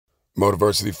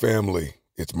Motiversity family,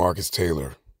 it's Marcus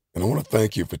Taylor, and I want to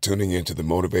thank you for tuning into the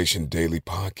Motivation Daily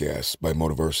Podcast by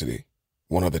Motiversity,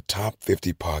 one of the top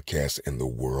 50 podcasts in the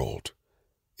world.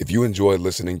 If you enjoy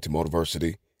listening to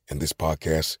Motiversity and this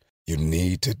podcast, you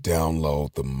need to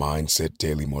download the Mindset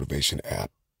Daily Motivation app.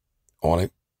 On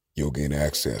it, you'll gain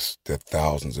access to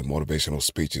thousands of motivational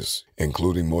speeches,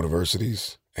 including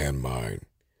Motiversity's and mine.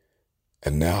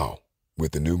 And now,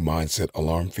 with the new Mindset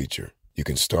Alarm feature, you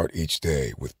can start each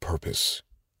day with purpose,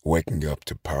 waking up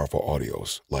to powerful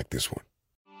audios like this one.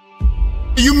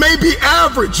 You may be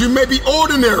average, you may be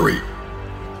ordinary,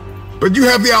 but you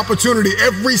have the opportunity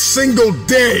every single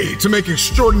day to make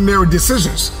extraordinary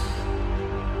decisions.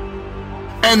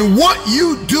 And what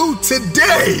you do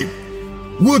today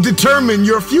will determine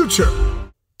your future.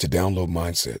 To download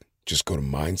Mindset, just go to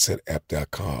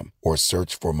mindsetapp.com or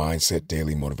search for Mindset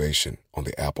Daily Motivation on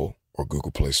the Apple or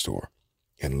Google Play Store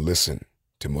and listen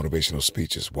to motivational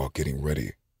speeches while getting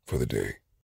ready for the day.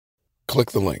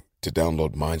 Click the link to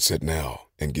download Mindset now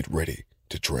and get ready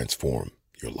to transform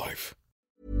your life.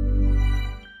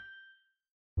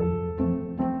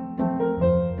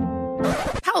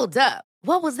 Hold up.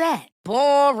 What was that?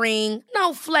 Boring.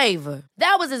 No flavor.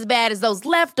 That was as bad as those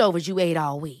leftovers you ate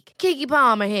all week. Keke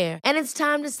Palmer here, and it's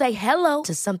time to say hello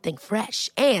to something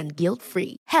fresh and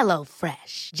guilt-free. Hello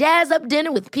Fresh. Jazz up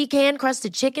dinner with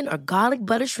pecan-crusted chicken or garlic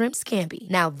butter shrimp scampi.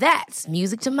 Now that's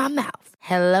music to my mouth.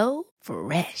 Hello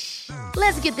Fresh.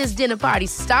 Let's get this dinner party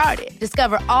started.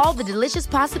 Discover all the delicious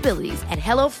possibilities at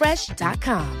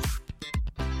hellofresh.com.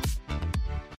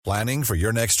 Planning for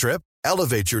your next trip?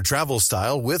 Elevate your travel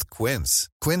style with Quince.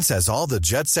 Quince has all the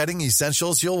jet-setting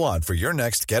essentials you'll want for your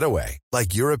next getaway,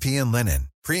 like European linen,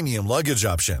 premium luggage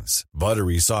options,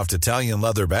 buttery soft Italian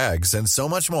leather bags, and so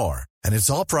much more. And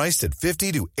it's all priced at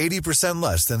 50 to 80%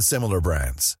 less than similar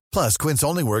brands. Plus, Quince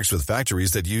only works with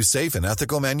factories that use safe and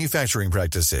ethical manufacturing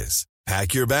practices.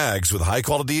 Pack your bags with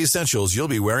high-quality essentials you'll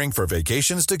be wearing for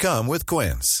vacations to come with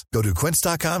Quince. Go to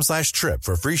quince.com/trip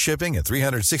for free shipping and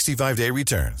 365-day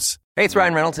returns. Hey, it's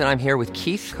Ryan Reynolds, and I'm here with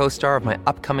Keith, co-star of my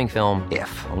upcoming film,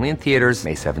 If, only in theaters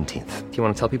May 17th. Do you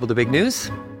want to tell people the big news?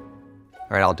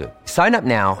 All right, I'll do it. Sign up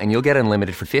now and you'll get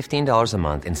unlimited for $15 a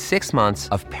month and 6 months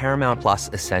of Paramount Plus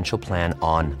Essential Plan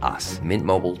on us.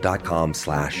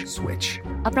 Mintmobile.com/switch.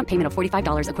 Upfront payment of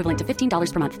 $45 equivalent to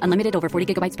 $15 per month. Unlimited over 40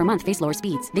 gigabytes per month. Face lower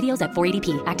speeds. Videos at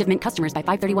 480p. Active Mint customers by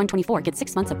 531.24 get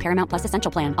 6 months of Paramount Plus Essential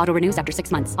Plan. Auto renews after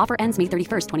 6 months. Offer ends May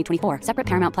 31st, 2024. Separate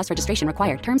Paramount Plus registration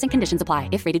required. Terms and conditions apply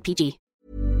if rated PG.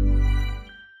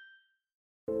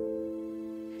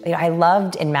 You know, I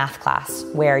loved in math class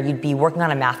where you'd be working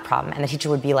on a math problem and the teacher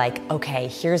would be like, okay,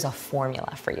 here's a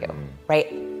formula for you, right?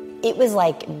 It was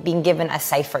like being given a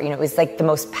cipher, you know, it was like the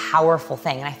most powerful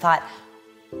thing. And I thought,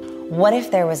 what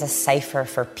if there was a cipher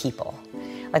for people?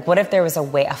 Like, what if there was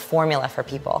a formula for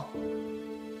people?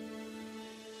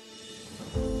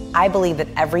 I believe that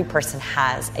every person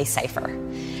has a cipher.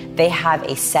 They have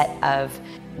a set of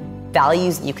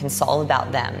values that you can solve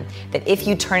about them, that if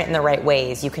you turn it in the right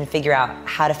ways, you can figure out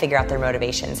how to figure out their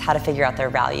motivations, how to figure out their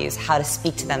values, how to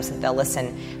speak to them so that they'll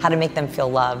listen, how to make them feel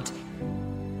loved.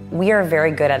 We are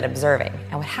very good at observing.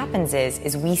 And what happens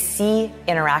is we see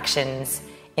interactions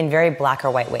in very black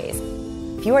or white ways.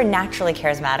 If you are naturally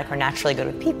charismatic or naturally good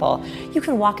with people, you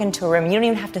can walk into a room, you don't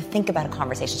even have to think about a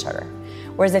conversation starter.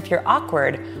 Whereas if you're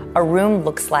awkward, a room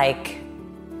looks like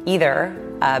either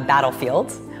a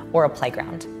battlefield or a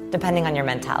playground, depending on your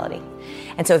mentality.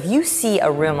 And so if you see a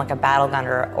room like a battleground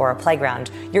or a playground,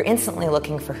 you're instantly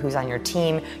looking for who's on your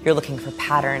team, you're looking for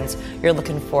patterns, you're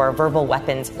looking for verbal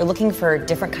weapons, you're looking for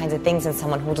different kinds of things in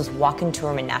someone who will just walk into a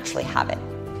room and naturally have it.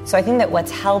 So I think that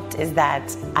what's helped is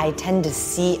that I tend to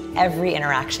see every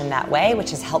interaction that way,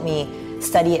 which has helped me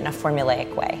study it in a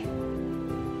formulaic way.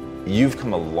 You've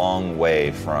come a long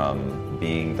way from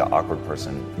being the awkward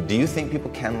person. Do you think people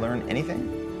can learn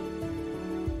anything?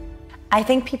 I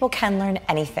think people can learn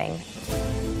anything.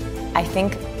 I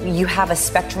think you have a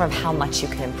spectrum of how much you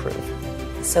can improve.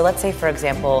 So let's say, for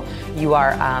example, you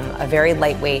are a very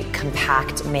lightweight,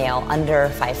 compact male under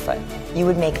 5 foot. You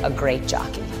would make a great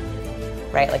jockey,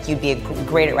 right? Like you'd be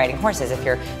great at riding horses if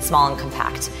you're small and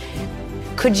compact.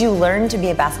 Could you learn to be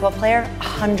a basketball player?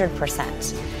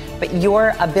 100%. But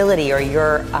your ability or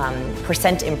your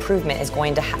percent improvement is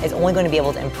only going to be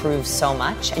able to improve so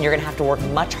much, and you're going to have to work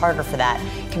much harder for that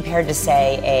compared to,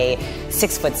 say, a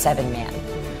 6'7" man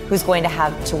who's going to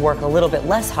have to work a little bit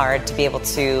less hard to be able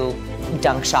to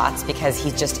dunk shots because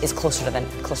he just is closer to the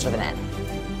net.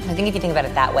 I think if you think about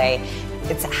it that way,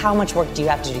 it's how much work do you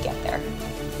have to do to get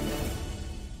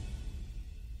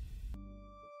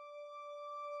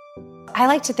I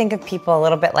like to think of people a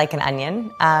little bit like an onion,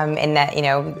 in that,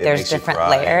 there's different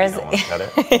layers. You don't want to cut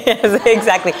it. Yes,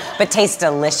 exactly. But tastes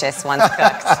delicious once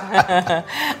cooked.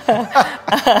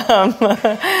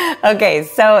 Okay,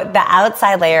 so the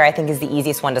outside layer, I think, is the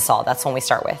easiest one to solve. That's the one we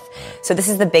start with. So this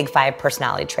is the big 5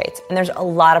 personality traits. And there's a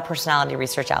lot of personality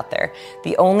research out there.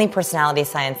 The only personality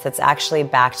science that's actually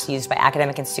backed, used by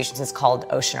academic institutions, is called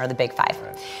Ocean, or the big 5.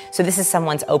 Right. So this is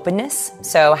someone's openness,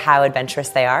 so how adventurous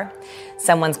they are.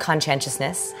 Someone's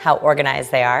conscientiousness, how organized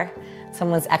they are.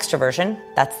 Someone's extroversion,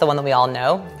 that's the one that we all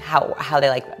know, how they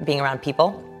like being around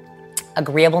people.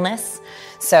 Agreeableness,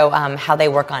 so how they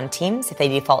work on teams, if they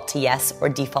default to yes or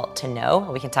default to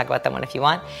no. We can talk about that one if you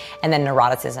want. And then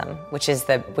neuroticism, which is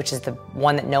the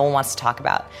one that no one wants to talk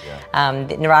about. Yeah.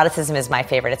 The neuroticism is my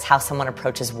favorite. It's how someone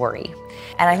approaches worry.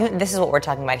 And I think this is what we're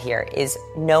talking about here, is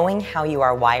knowing how you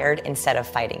are wired instead of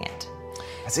fighting it.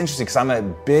 That's interesting, because I'm a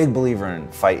big believer in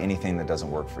fight anything that doesn't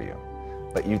work for you.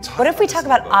 But you talk. What if we talk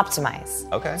about optimize?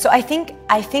 Okay. So I think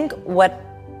what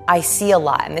I see a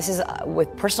lot, and this is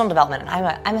with personal development,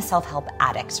 and I'm a self-help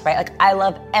addict, right? Like, I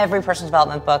love every personal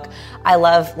development book. I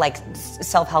love like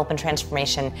self-help and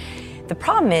transformation. The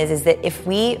problem is that if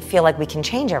we feel like we can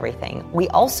change everything, we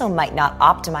also might not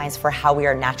optimize for how we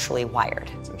are naturally wired.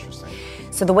 That's interesting.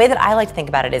 So the way that I like to think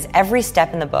about it is every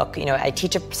step in the book, I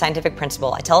teach a scientific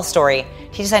principle, I tell a story,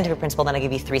 teach a scientific principle, then I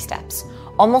give you 3 steps.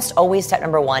 Almost always step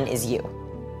number 1 is you,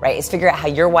 right? Is figure out how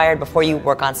you're wired before you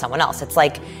work on someone else. It's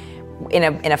like in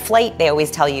a flight, they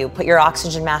always tell you, put your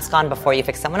oxygen mask on before you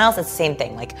fix someone else. It's the same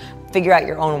thing, like figure out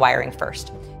your own wiring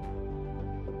first.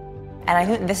 And I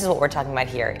think this is what we're talking about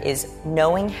here, is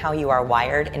knowing how you are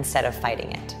wired instead of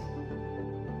fighting it.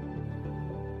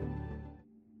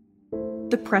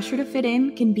 The pressure to fit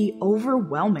in can be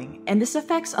overwhelming, and this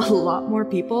affects a lot more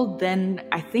people than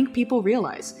I think people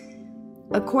realize.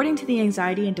 According to the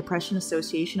Anxiety and Depression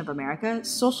Association of America,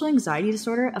 social anxiety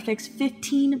disorder affects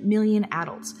 15 million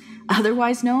adults,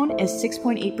 otherwise known as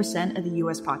 6.8% of the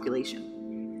US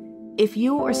population. If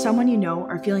you or someone you know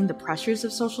are feeling the pressures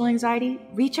of social anxiety,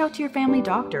 reach out to your family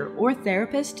doctor or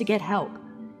therapist to get help.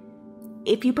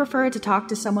 If you prefer to talk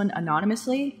to someone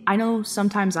anonymously, I know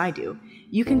sometimes I do,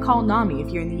 you can call NAMI if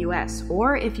you're in the US,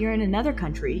 or if you're in another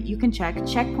country, you can check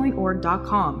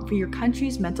checkpointorg.com for your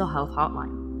country's mental health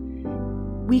hotline.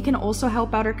 We can also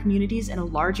help out our communities in a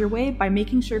larger way by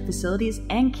making sure facilities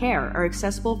and care are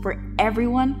accessible for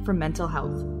everyone for mental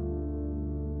health.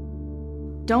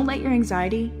 Don't let your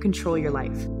anxiety control your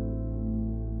life.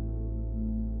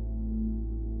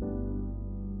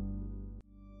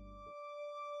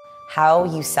 How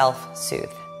you self-soothe.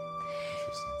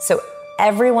 So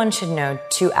everyone should know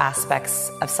 2 aspects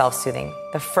of self-soothing.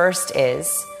 The first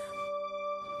is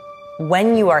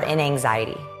when you are in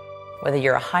anxiety, whether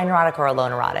you're a high neurotic or a low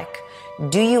neurotic,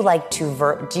 do you like to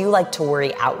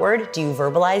worry outward? Do you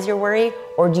verbalize your worry,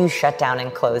 or do you shut down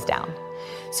and close down?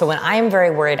 So when I'm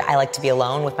very worried, I like to be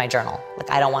alone with my journal. Like,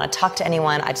 I don't want to talk to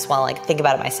anyone. I just want to think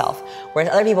about it myself. Whereas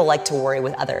other people like to worry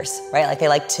with others, right? Like, they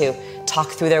like to talk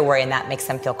through their worry, and that makes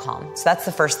them feel calm. So that's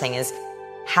the first thing, is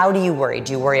how do you worry?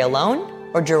 Do you worry alone,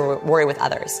 or do you worry with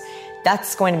others?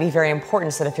 That's going to be very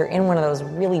important, so that if you're in one of those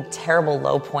really terrible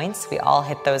low points, we all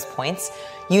hit those points,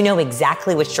 you know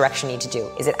exactly which direction you need to do.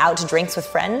 Is it out to drinks with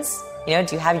friends? Do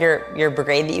you have your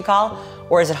brigade that you call?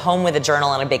 Or is it home with a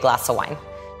journal and a big glass of wine?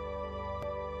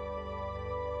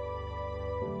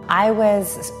 I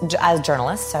was a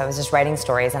journalist, so I was just writing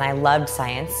stories, and I loved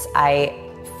science.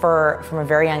 From a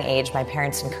very young age, my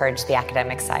parents encouraged the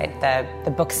academic side,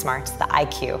 the book smarts, the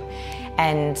IQ.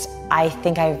 And I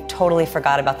think I totally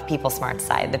forgot about the people smart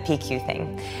side, the PQ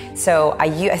thing. So I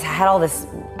had all this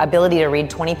ability to read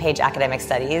 20-page academic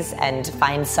studies and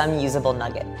find some usable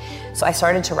nugget. So I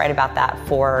started to write about that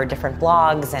for different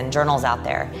blogs and journals out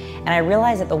there. And I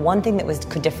realized that the one thing that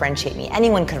could differentiate me,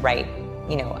 anyone could write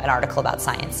an article about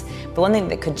science. But one thing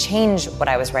that could change what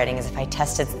I was writing is if I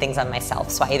tested things on myself.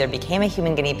 So I either became a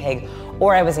human guinea pig,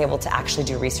 or I was able to actually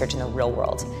do research in the real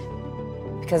world.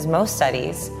 Because most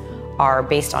studies are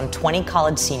based on 20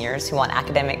 college seniors who want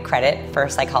academic credit for a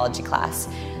psychology class.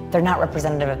 They're not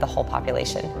representative of the whole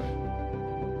population.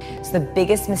 So the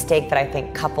biggest mistake that I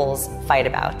think couples fight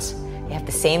about, they have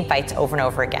the same fights over and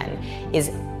over again, is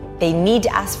they need to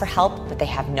ask for help, but they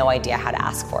have no idea how to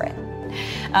ask for it.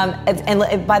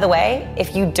 And by the way,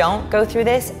 if you don't go through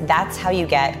this, that's how you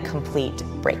get complete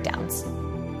breakdowns.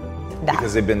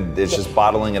 Because it's just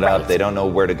bottling it up. They don't know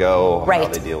where to go, how they deal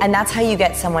with it. And that's how you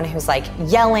get someone who's like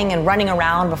yelling and running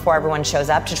around before everyone shows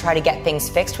up to try to get things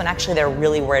fixed, when actually they're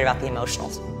really worried about the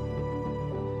emotionals.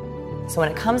 So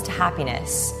when it comes to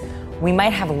happiness, We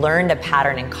might have learned a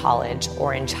pattern in college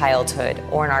or in childhood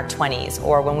or in our 20s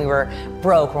or when we were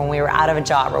broke, or when we were out of a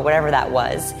job or whatever that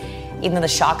was. Even though the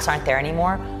shocks aren't there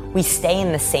anymore, we stay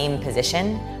in the same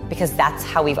position because that's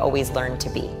how we've always learned to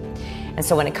be. And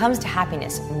so when it comes to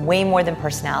happiness, way more than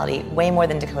personality, way more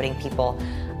than decoding people,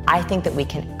 I think that we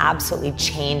can absolutely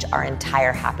change our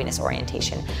entire happiness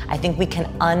orientation. I think we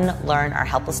can unlearn our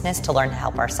helplessness to learn to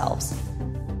help ourselves.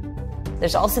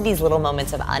 There's also these little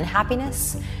moments of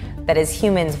unhappiness that as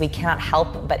humans, we cannot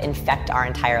help but infect our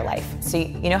entire life. So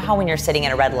you know how when you're sitting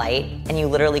at a red light and you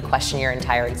literally question your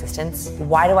entire existence?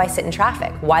 Why do I sit in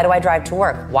traffic? Why do I drive to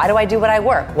work? Why do I do what I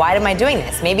work? Why am I doing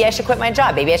this? Maybe I should quit my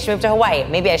job. Maybe I should move to Hawaii.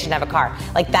 Maybe I shouldn't have a car.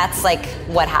 Like that's like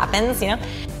what happens, you know?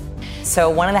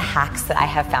 So one of the hacks that I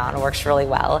have found works really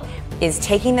well is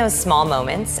taking those small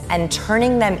moments and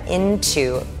turning them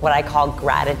into what I call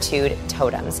gratitude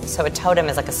totems. So a totem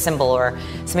is like a symbol or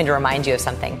something to remind you of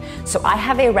something. So I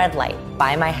have a red light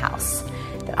by my house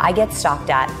that I get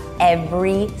stopped at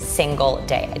every single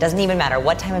day. It doesn't even matter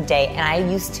what time of day. And I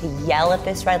used to yell at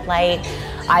this red light.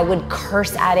 I would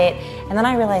curse at it. And then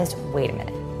I realized, wait a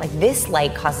minute. Like this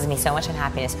light causes me so much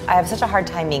unhappiness. I have such a hard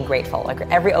time being grateful. Like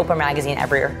every Oprah magazine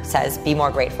ever says, be more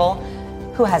grateful.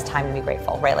 Who has time to be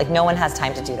grateful, right? Like no one has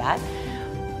time to do that.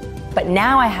 But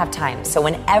now I have time. So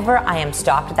whenever I am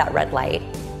stopped at that red light,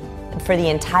 for the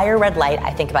entire red light, I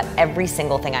think about every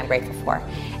single thing I'm grateful for.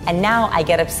 And now I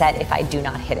get upset if I do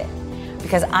not hit it.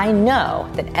 Because I know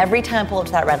that every time I pull up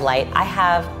to that red light, I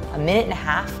have a minute and a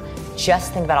half just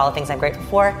to think about all the things I'm grateful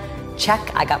for.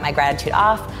 Check, I got my gratitude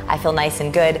off. I feel nice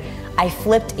and good. I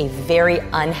flipped a very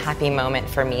unhappy moment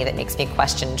for me that makes me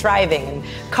question driving and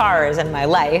cars and my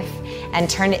life and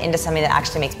turned it into something that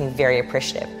actually makes me very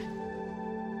appreciative.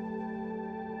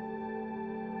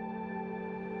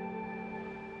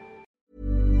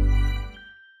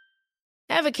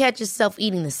 Ever catch yourself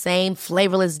eating the same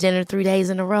flavorless dinner 3 days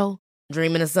in a row?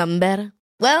 Dreaming of something better?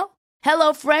 Well,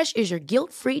 HelloFresh is your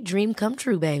guilt-free dream come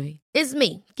true, baby. It's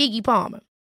me, Keke Palmer.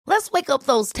 Let's wake up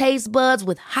those taste buds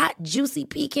with hot, juicy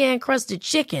pecan-crusted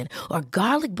chicken or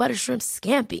garlic butter shrimp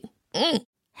scampi.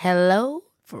 Hello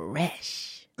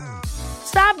Fresh.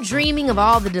 Stop dreaming of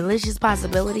all the delicious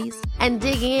possibilities and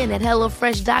dig in at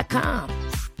HelloFresh.com.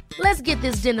 Let's get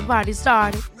this dinner party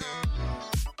started.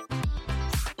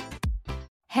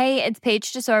 Hey, it's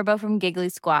Paige DeSorbo from Giggly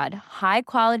Squad. High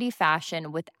quality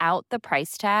fashion without the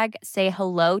price tag. Say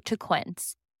hello to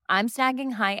Quince. I'm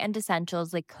snagging high-end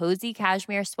essentials like cozy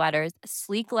cashmere sweaters,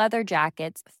 sleek leather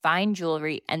jackets, fine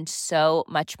jewelry, and so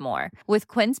much more. With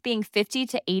Quince being 50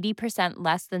 to 80%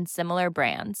 less than similar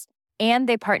brands. And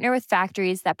they partner with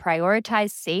factories that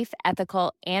prioritize safe,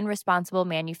 ethical, and responsible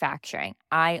manufacturing.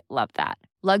 I love that.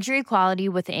 Luxury quality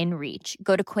within reach.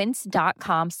 Go to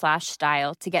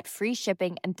quince.com/style to get free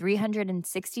shipping and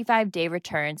 365-day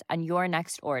returns on your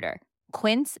next order.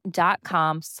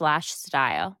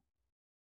 Quince.com/style.